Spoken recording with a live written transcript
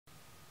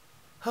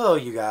Hello,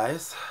 you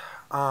guys.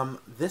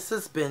 This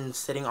has been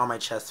sitting on my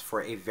chest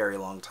for a very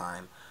long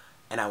time,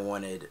 and I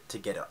wanted to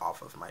get it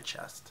off of my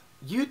chest.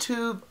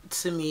 YouTube,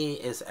 to me,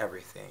 is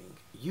everything.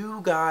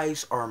 You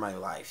guys are my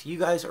life. You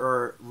guys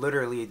are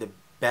literally the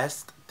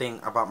best thing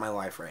about my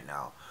life right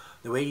now.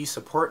 The way you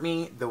support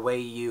me, the way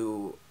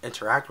you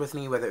interact with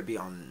me, whether it be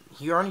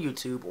here on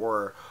YouTube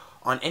or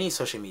on any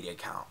social media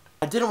account.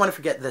 I didn't want to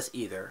forget this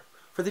either.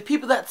 For the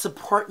people that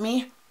support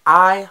me,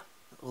 I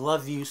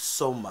love you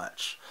so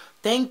much.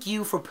 Thank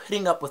you for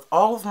putting up with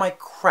all of my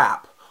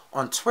crap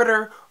on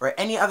Twitter or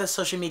any other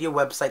social media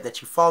website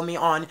that you follow me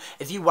on.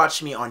 If you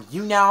watch me on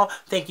YouNow,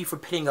 thank you for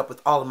putting up with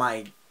all of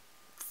my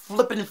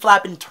flipping,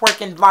 flapping,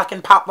 twerking,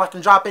 blocking, pop, locking,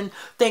 dropping.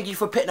 Thank you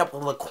for putting up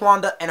with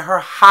LaQuanda and her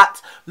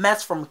hot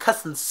mess from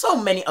cussing so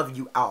many of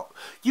you out.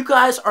 You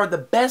guys are the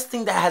best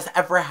thing that has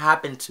ever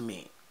happened to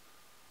me.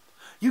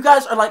 You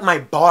guys are like my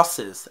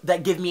bosses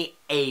that give me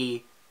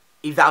a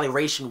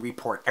evaluation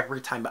report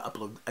every time I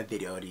upload a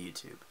video to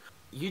YouTube.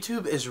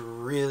 YouTube is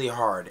really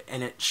hard,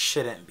 and it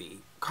shouldn't be.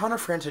 Connor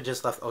Franta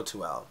just left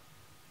O2L,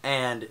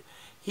 and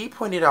he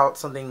pointed out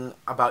something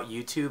about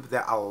YouTube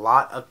that a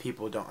lot of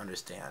people don't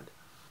understand.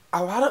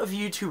 A lot of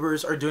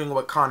YouTubers are doing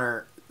what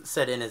Connor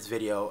said in his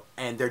video,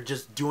 and they're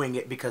just doing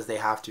it because they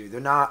have to.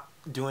 They're not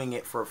doing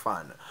it for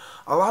fun.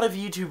 A lot of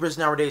YouTubers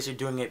nowadays are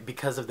doing it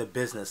because of the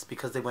business,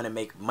 because they want to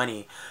make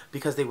money,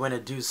 because they want to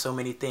do so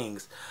many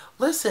things.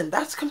 Listen,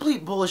 that's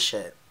complete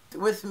bullshit.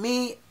 With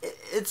me,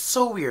 it's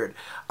so weird.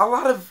 A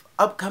lot of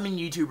upcoming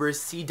YouTubers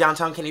see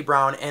Downtown Kenny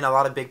Brown and a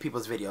lot of big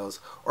people's videos,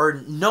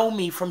 or know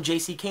me from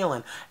JC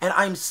Kalen, and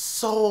I'm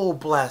so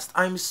blessed.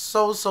 I'm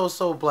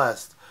so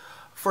blessed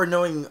for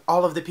knowing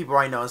all of the people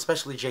I know,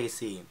 especially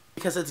JC,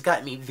 because it's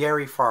gotten me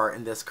very far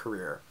in this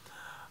career.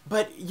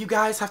 But you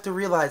guys have to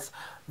realize,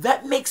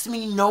 that makes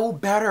me no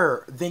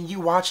better than you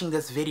watching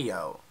this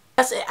video.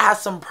 Yes, it has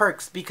some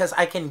perks because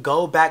I can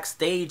go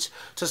backstage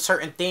to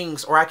certain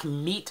things, or I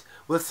can meet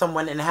with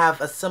someone and have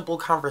a simple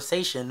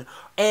conversation,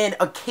 and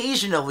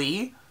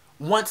occasionally,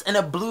 once in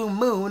a blue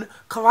moon,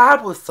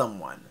 collab with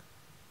someone.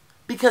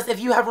 Because if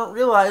you haven't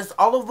realized,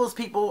 all of those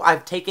people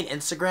I've taken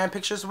Instagram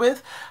pictures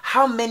with,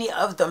 how many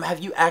of them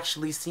have you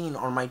actually seen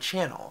on my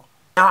channel?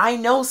 Now, I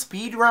know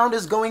Speed Round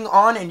is going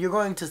on and you're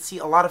going to see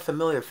a lot of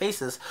familiar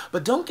faces,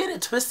 but don't get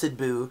it twisted,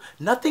 boo.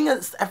 Nothing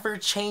has ever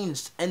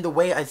changed in the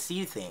way I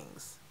see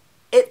things.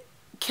 It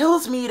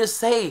kills me to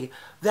say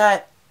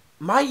that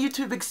my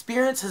YouTube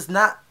experience has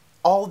not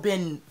all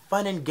been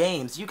fun and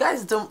games. You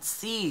guys don't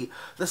see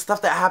the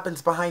stuff that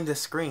happens behind the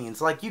screens.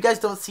 Like, you guys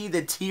don't see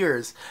the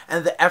tears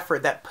and the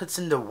effort that puts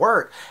into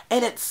work.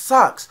 And it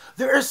sucks.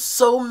 There are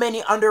so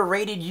many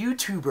underrated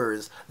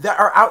YouTubers that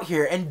are out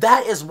here. And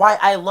that is why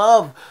I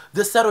love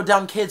the Settle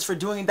Down Kids for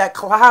doing that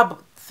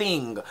collab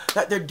thing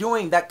that they're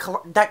doing, that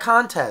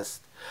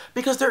contest.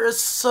 Because there are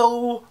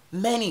so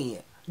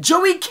many.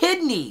 Joey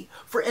Kidney,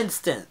 for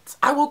instance.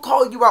 I will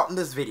call you out in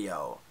this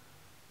video.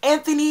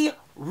 Anthony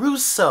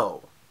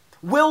Russo.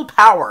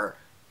 Willpower,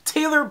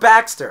 Taylor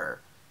Baxter.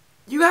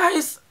 You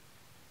guys,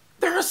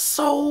 there are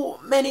so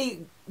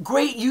many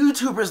great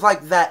YouTubers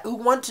like that who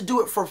want to do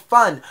it for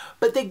fun,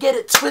 but they get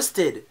it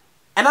twisted.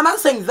 And I'm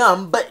not saying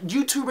them, but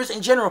YouTubers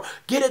in general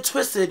get it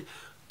twisted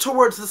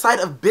towards the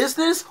side of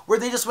business where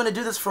they just want to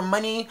do this for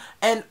money,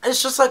 and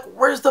it's just like,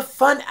 where's the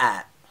fun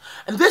at?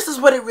 And this is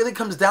what it really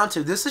comes down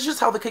to. This is just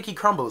how the cookie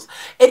crumbles.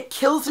 It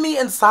kills me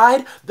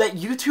inside that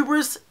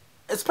YouTubers,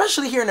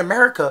 especially here in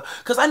America,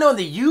 because I know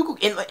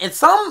in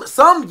some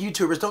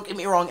YouTubers, don't get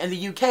me wrong, in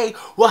the UK,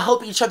 will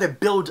help each other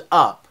build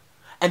up.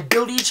 And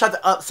build each other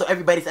up so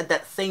everybody's at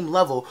that same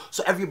level,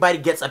 so everybody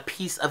gets a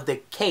piece of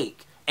the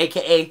cake,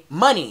 aka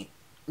money.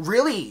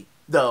 Really,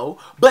 though.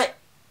 But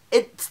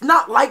it's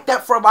not like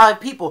that for a lot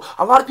of people.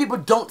 A lot of people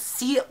don't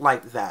see it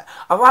like that.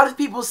 A lot of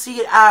people see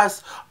it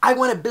as, I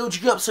want to build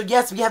you up, so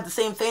yes, we have the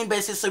same fan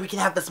bases so we can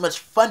have this much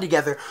fun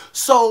together.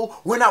 So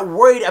we're not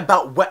worried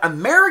about what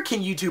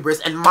American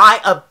YouTubers, in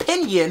my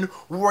opinion,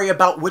 worry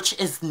about, which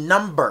is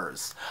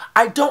numbers.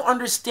 I don't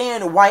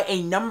understand why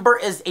a number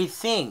is a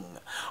thing.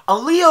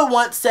 Aaliyah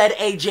once said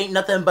age ain't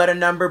nothing but a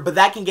number, but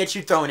that can get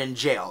you thrown in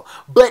jail.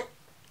 But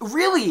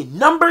really,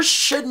 numbers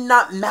should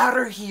not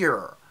matter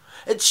here.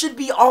 It should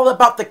be all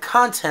about the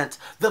content,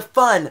 the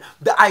fun,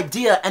 the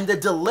idea, and the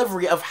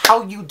delivery of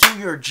how you do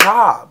your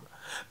job.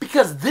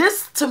 Because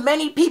this, to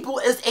many people,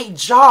 is a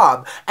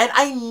job. And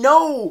I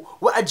know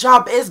what a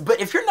job is,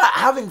 but if you're not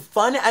having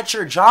fun at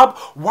your job,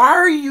 why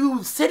are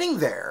you sitting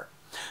there?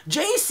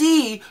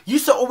 JC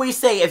used to always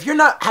say, if you're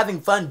not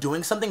having fun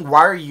doing something,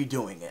 why are you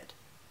doing it?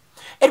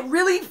 It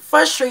really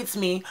frustrates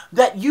me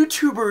that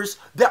YouTubers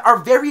that are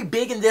very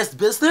big in this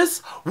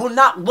business will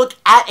not look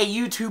at a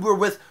YouTuber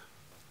with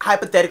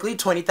hypothetically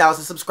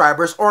 20,000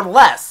 subscribers or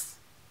less.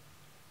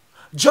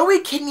 Joey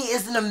Kidney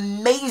is an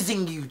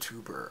amazing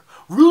YouTuber.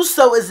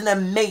 Russo is an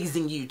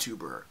amazing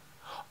YouTuber.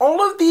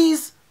 All of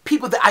these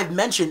people that I've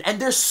mentioned, and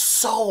there's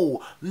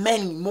so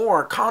many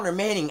more. Connor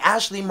Manning,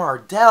 Ashley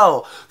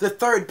Mardell, the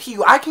third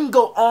PU. I can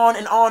go on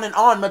and on and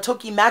on.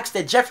 Matoki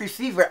Maxted, Jeffrey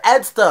Fever,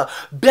 Edsta,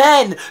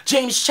 Ben,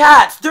 James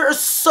Schatz. There are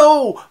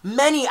so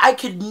many I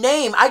could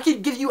name. I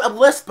could give you a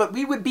list, but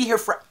we would be here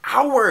for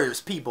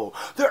hours, people.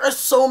 There are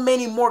so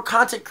many more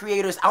content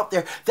creators out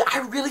there that I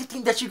really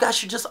think that you guys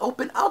should just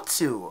open up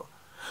to.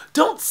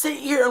 Don't sit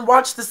here and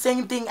watch the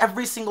same thing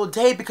every single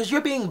day because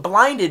you're being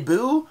blinded,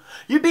 boo.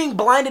 You're being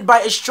blinded by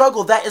a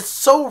struggle that is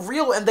so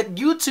real in the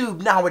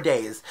YouTube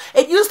nowadays.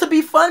 It used to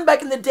be fun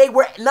back in the day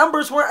where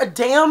numbers weren't a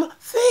damn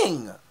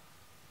thing.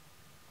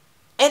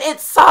 And it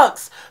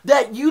sucks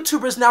that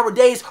YouTubers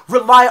nowadays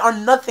rely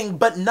on nothing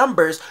but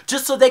numbers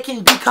just so they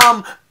can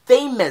become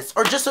famous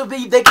or just so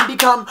they can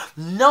become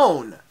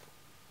known.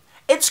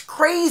 It's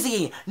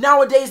crazy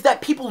nowadays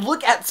that people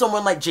look at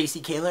someone like JC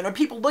Kalen or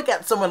people look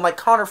at someone like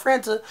Connor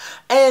Franta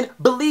and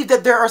believe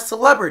that they're a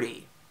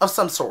celebrity of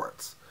some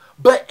sorts.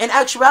 But in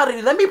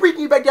actuality, let me bring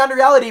you back down to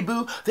reality,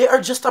 boo. They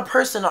are just a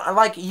person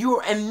like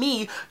you and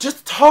me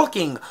just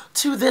talking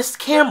to this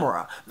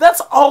camera.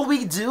 That's all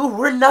we do.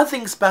 We're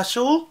nothing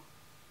special.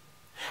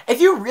 If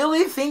you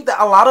really think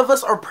that a lot of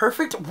us are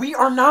perfect, we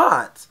are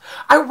not.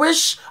 I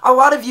wish a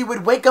lot of you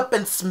would wake up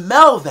and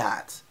smell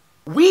that.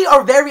 We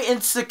are very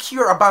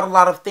insecure about a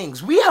lot of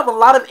things. We have a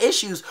lot of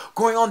issues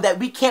going on that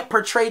we can't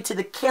portray to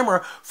the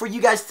camera for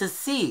you guys to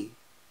see.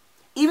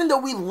 Even though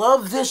we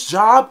love this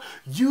job,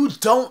 you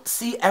don't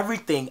see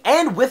everything.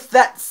 And with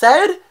that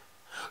said,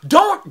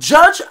 don't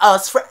judge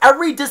us for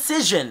every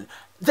decision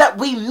that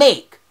we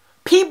make.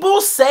 People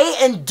say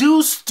and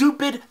do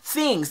stupid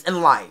things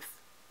in life.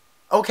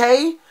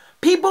 Okay?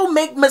 People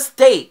make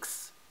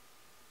mistakes.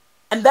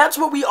 And that's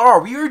what we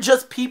are. We are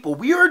just people.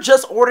 We are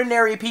just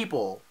ordinary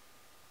people.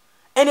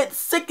 And it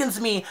sickens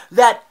me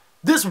that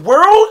this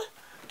world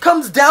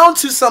comes down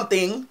to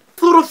something,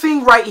 little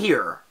thing right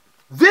here.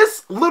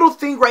 This little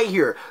thing right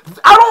here.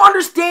 I don't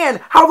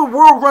understand how the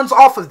world runs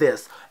off of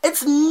this.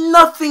 It's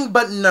nothing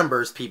but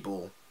numbers,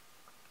 people.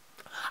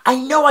 I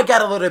know I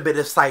got a little bit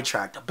of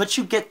sidetracked, but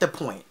you get the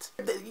point.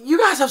 You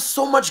guys have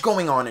so much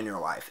going on in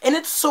your life. And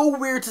it's so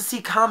weird to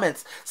see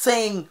comments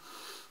saying,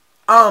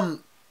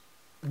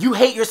 you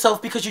hate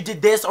yourself because you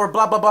did this or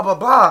blah, blah, blah, blah,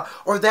 blah.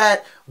 Or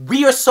that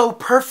we are so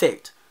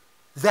perfect.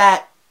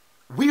 That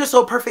we are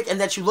so perfect and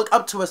that you look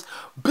up to us.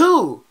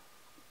 Boo!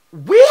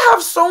 We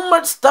have so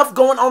much stuff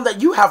going on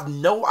that you have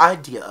no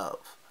idea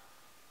of.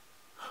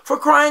 For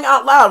crying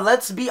out loud,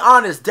 let's be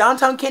honest.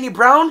 Downtown Kenny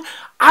Brown,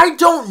 I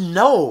don't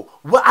know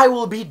what I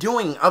will be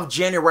doing of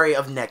January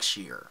of next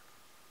year.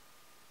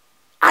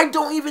 I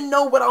don't even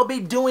know what I'll be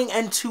doing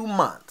in 2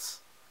 months.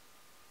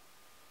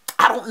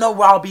 I don't know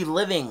where I'll be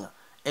living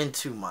in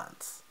 2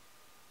 months.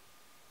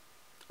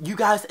 You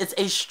guys, it's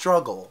a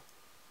struggle.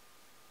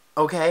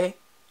 Okay?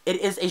 It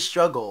is a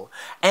struggle.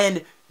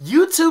 And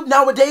YouTube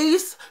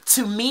nowadays,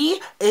 to me,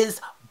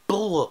 is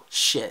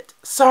bullshit.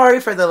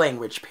 Sorry for the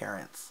language,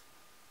 parents.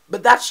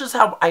 But that's just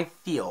how I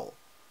feel.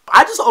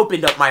 I just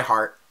opened up my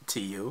heart to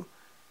you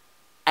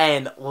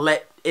and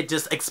let it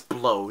just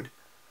explode.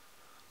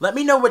 Let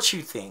me know what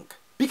you think.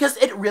 Because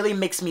it really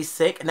makes me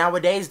sick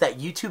nowadays that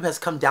YouTube has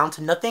come down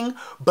to nothing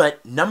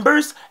but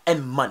numbers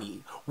and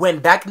money. When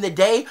back in the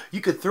day,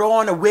 you could throw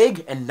on a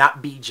wig and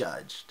not be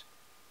judged.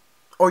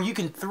 Or you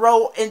can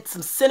throw in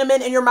some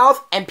cinnamon in your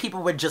mouth and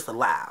people would just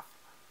laugh.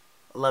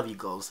 Love you,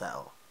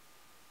 Gozell.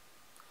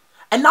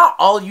 And not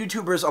all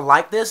YouTubers are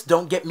like this,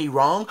 don't get me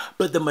wrong,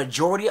 but the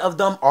majority of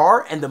them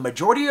are, and the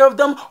majority of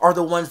them are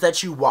the ones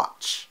that you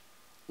watch.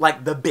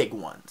 Like the big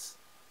ones.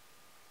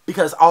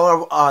 Because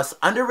all of us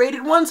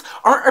underrated ones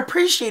aren't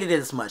appreciated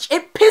as much.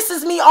 It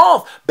pisses me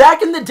off.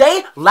 Back in the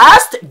day,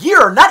 last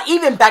year, not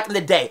even back in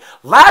the day,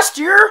 last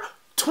year,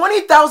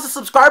 20,000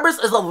 subscribers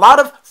is a lot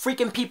of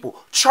freaking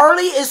people.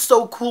 Charlie is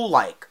so cool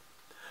like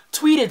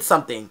tweeted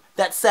something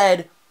that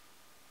said,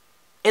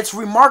 it's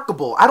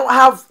remarkable. I don't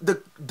have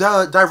the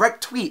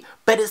direct tweet,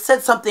 but it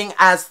said something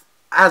as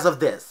of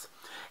this.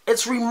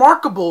 It's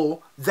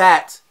remarkable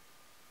that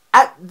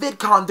at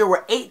VidCon there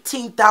were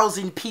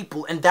 18,000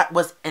 people and that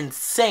was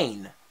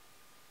insane.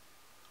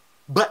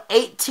 But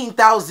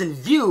 18,000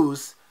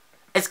 views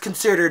is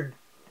considered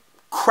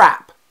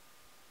crap.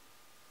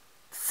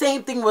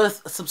 Same thing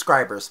with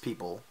subscribers,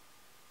 people.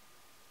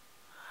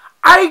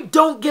 I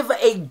don't give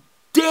a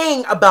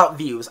dang about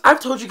views. I've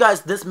told you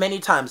guys this many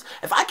times.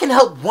 If I can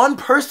help one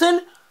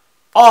person,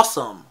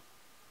 awesome.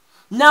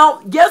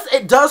 Now, yes,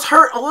 it does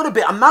hurt a little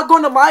bit. I'm not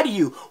going to lie to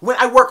you. When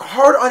I work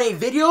hard on a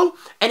video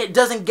and it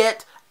doesn't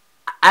get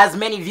as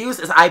many views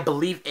as I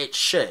believe it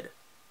should.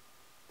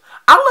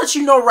 I'll let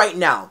you know right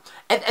now.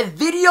 If a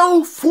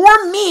video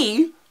for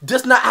me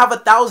does not have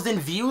 1,000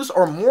 views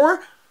or more,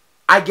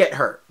 I get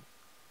hurt.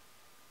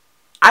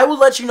 I will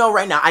let you know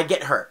right now, I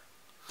get hurt.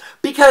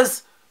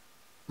 Because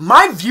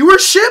my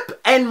viewership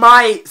and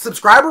my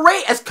subscriber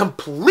rate is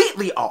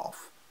completely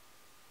off.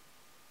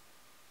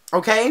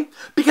 Okay?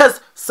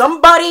 Because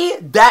somebody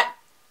that,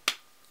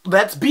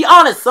 let's be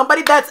honest,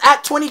 somebody that's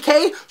at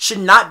 20K should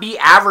not be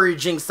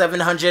averaging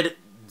 700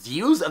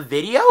 views a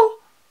video.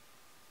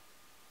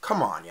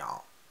 Come on,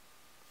 y'all.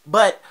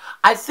 But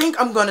I think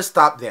I'm going to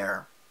stop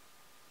there.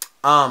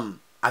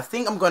 I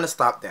think I'm going to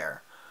stop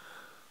there.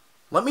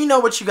 Let me know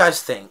what you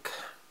guys think.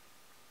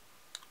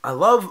 I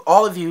love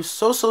all of you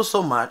so, so,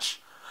 so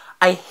much.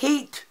 I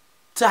hate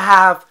to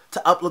have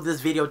to upload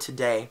this video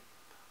today.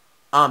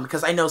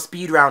 Because I know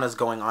speed round is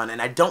going on.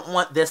 And I don't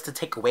want this to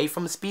take away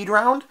from speed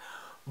round.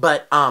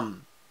 But,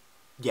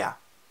 yeah.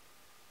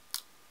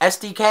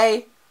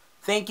 SDK,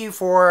 thank you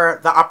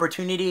for the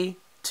opportunity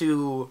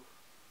to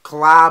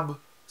collab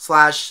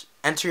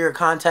 / enter your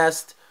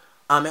contest.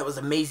 It was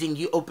amazing.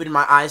 You opened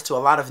my eyes to a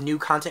lot of new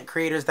content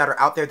creators that are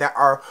out there that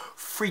are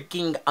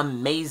freaking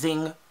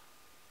amazing.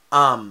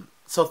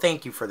 So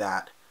thank you for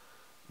that.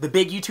 The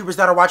big YouTubers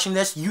that are watching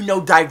this, you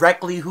know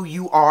directly who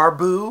you are,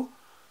 boo.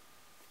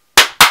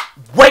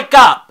 Wake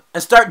up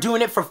and start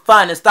doing it for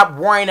fun and stop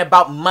worrying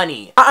about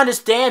money. I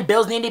understand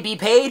bills need to be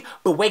paid,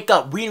 but wake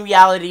up. We in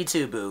reality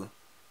too, boo.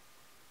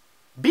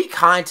 Be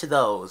kind to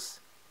those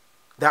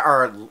that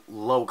are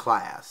low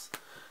class.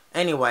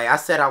 Anyway, I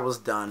said I was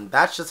done.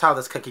 That's just how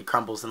this cookie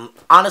crumbles. And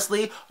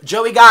honestly,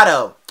 Joey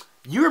Gatto,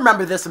 you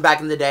remember this from back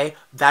in the day.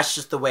 That's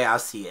just the way I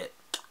see it.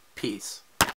 Peace.